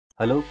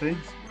Hello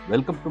friends,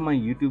 welcome to my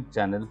YouTube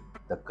channel,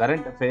 The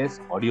Current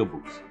Affairs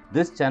Audiobooks.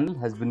 This channel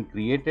has been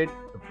created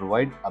to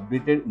provide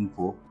updated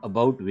info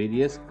about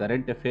various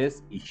current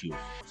affairs issues.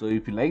 So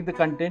if you like the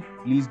content,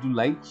 please do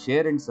like,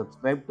 share and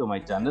subscribe to my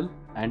channel,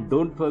 and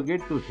don't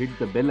forget to hit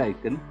the bell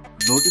icon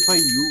to notify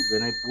you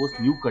when I post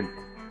new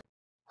content.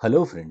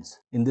 Hello friends,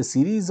 in the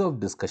series of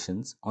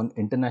discussions on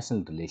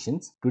international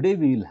relations, today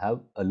we will have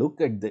a look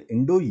at the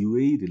Indo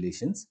UAE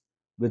relations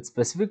with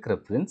specific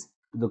reference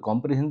to the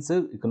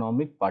Comprehensive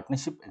Economic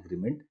Partnership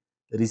Agreement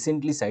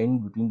recently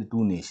signed between the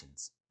two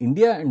nations.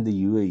 India and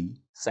the UAE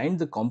signed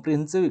the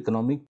Comprehensive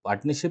Economic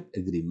Partnership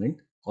Agreement,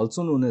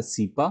 also known as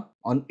CEPA,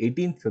 on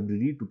 18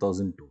 February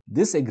 2002.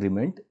 This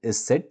agreement is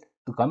set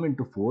to come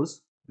into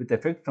force with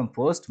effect from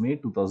 1st May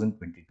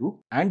 2022,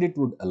 and it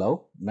would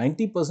allow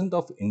 90%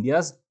 of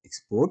India's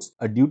exports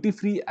a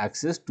duty-free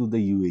access to the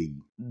UAE.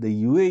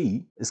 The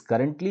UAE is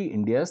currently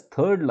India's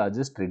third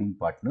largest trading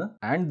partner,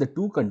 and the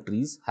two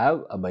countries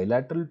have a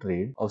bilateral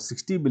trade of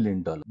 $60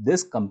 billion.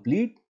 This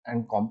complete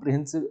and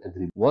comprehensive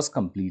agreement was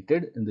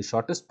completed in the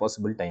shortest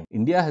possible time.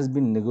 India has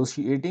been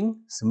negotiating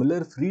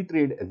similar free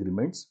trade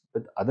agreements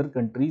with other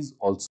countries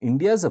also.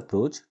 India's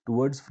approach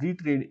towards free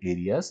trade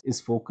areas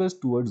is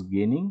focused towards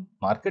gaining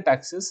market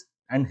access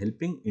and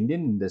helping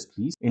Indian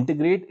industries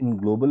integrate in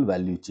global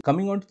value chain.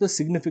 Coming on to the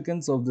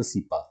significance of the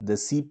CEPA. The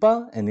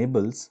CEPA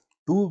enables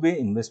two-way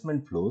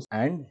investment flows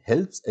and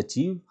helps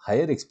achieve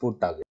higher export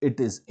targets.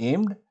 It is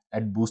aimed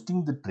at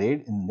boosting the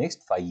trade in the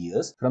next 5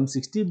 years from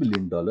 $60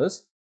 billion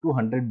to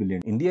 $100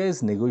 billion. India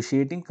is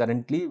negotiating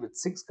currently with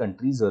 6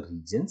 countries or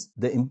regions.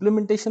 The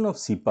implementation of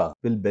CEPA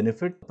will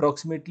benefit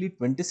approximately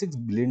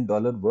 $26 billion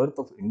worth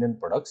of Indian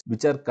products,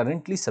 which are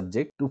currently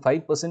subject to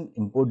 5%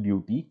 import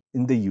duty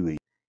in the UAE.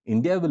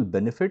 India will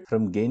benefit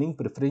from gaining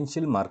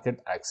preferential market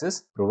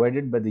access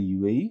provided by the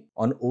UAE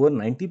on over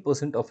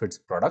 90% of its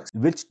products,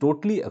 which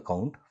totally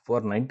account for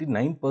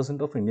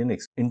 99% of Indian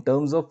exports. In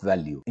terms of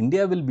value,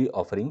 India will be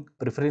offering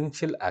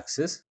preferential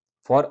access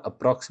for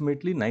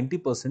approximately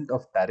 90%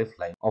 of tariff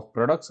line of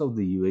products of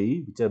the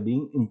UAE which are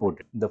being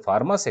imported. The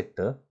pharma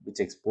sector, which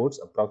exports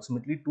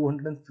approximately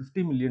 $250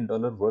 million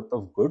worth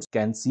of goods,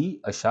 can see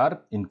a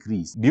sharp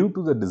increase due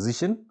to the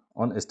decision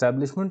on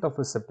establishment of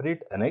a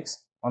separate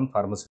annex on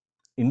pharmaceuticals.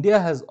 India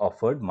has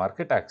offered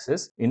market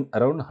access in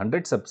around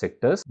 100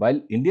 subsectors, while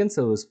Indian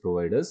service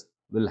providers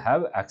will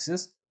have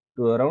access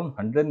to around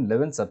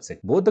 111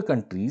 subsectors. Both the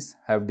countries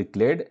have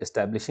declared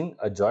establishing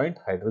a joint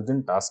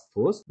hydrogen task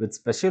force with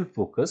special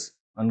focus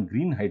on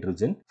green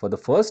hydrogen. For the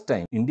first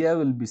time, India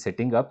will be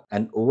setting up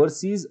an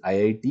overseas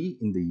IIT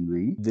in the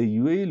UAE. The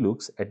UAE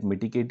looks at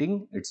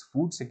mitigating its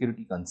food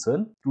security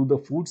concern through the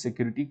Food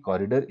Security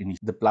Corridor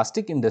initiative. The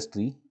plastic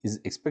industry is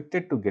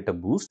expected to get a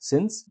boost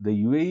since the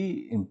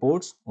UAE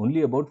imports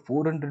only about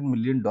 $400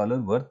 million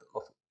worth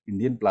of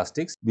Indian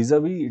plastics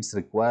vis-a-vis its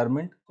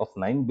requirement of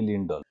 $9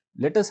 billion.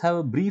 Let us have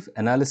a brief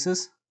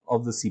analysis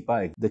of the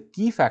CEPA. The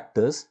key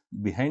factors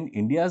behind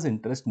India's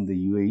interest in the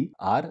UAE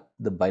are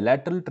the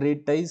bilateral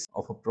trade ties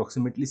of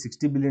approximately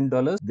 $60 billion,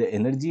 the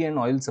energy and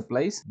oil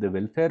supplies, the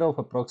welfare of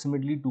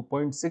approximately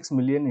 2.6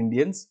 million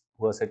Indians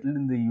who are settled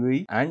in the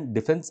UAE, and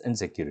defense and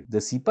security. The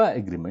CEPA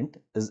agreement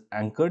is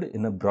anchored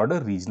in a broader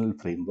regional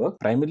framework,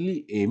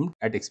 primarily aimed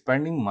at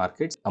expanding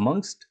markets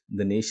amongst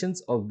the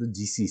nations of the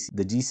GCC.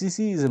 The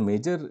GCC is a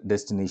major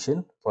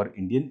destination for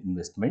Indian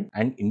investment,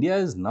 and India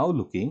is now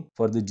looking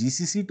for the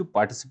GCC to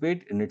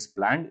participate in its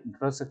planned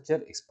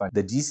infrastructure expansion.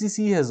 The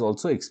GCC has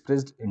also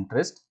expressed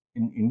interest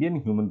in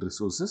Indian human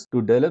resources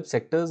to develop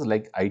sectors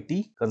like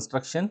IT,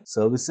 construction,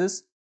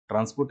 services,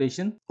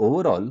 transportation.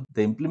 Overall,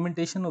 the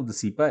implementation of the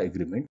CEPA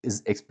agreement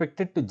is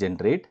expected to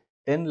generate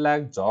 10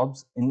 lakh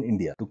jobs in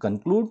India. To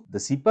conclude, the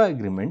CEPA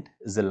agreement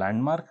is a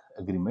landmark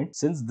agreement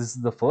since this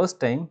is the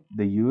first time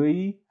the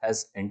UAE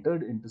has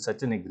entered into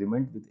such an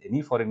agreement with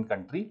any foreign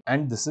country,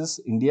 and this is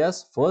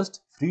India's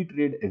first free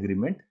trade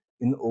agreement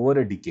in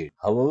over a decade.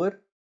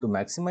 However, to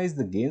maximize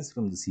the gains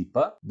from the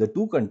CEPA, the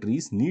two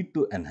countries need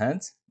to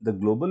enhance the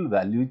global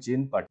value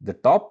chain part. The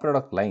top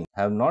product lines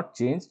have not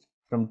changed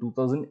from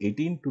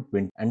 2018 to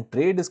 20, and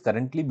trade is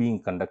currently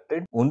being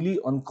conducted only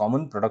on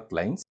common product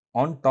lines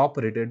on top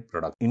rated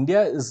products.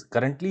 India is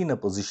currently in a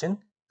position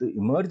to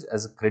emerge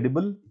as a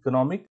credible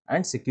economic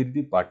and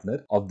security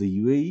partner of the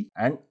UAE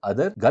and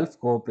other Gulf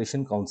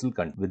Cooperation Council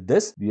countries. With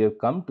this, we have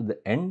come to the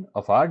end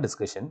of our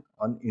discussion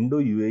on Indo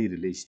UAE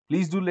relations.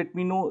 Please do let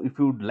me know if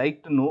you would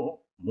like to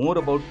know more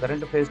about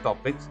current affairs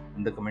topics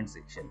in the comment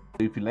section.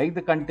 If you like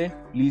the content,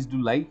 please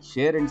do like,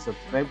 share and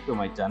subscribe to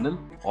my channel.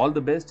 All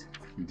the best.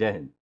 Jai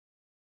Hind.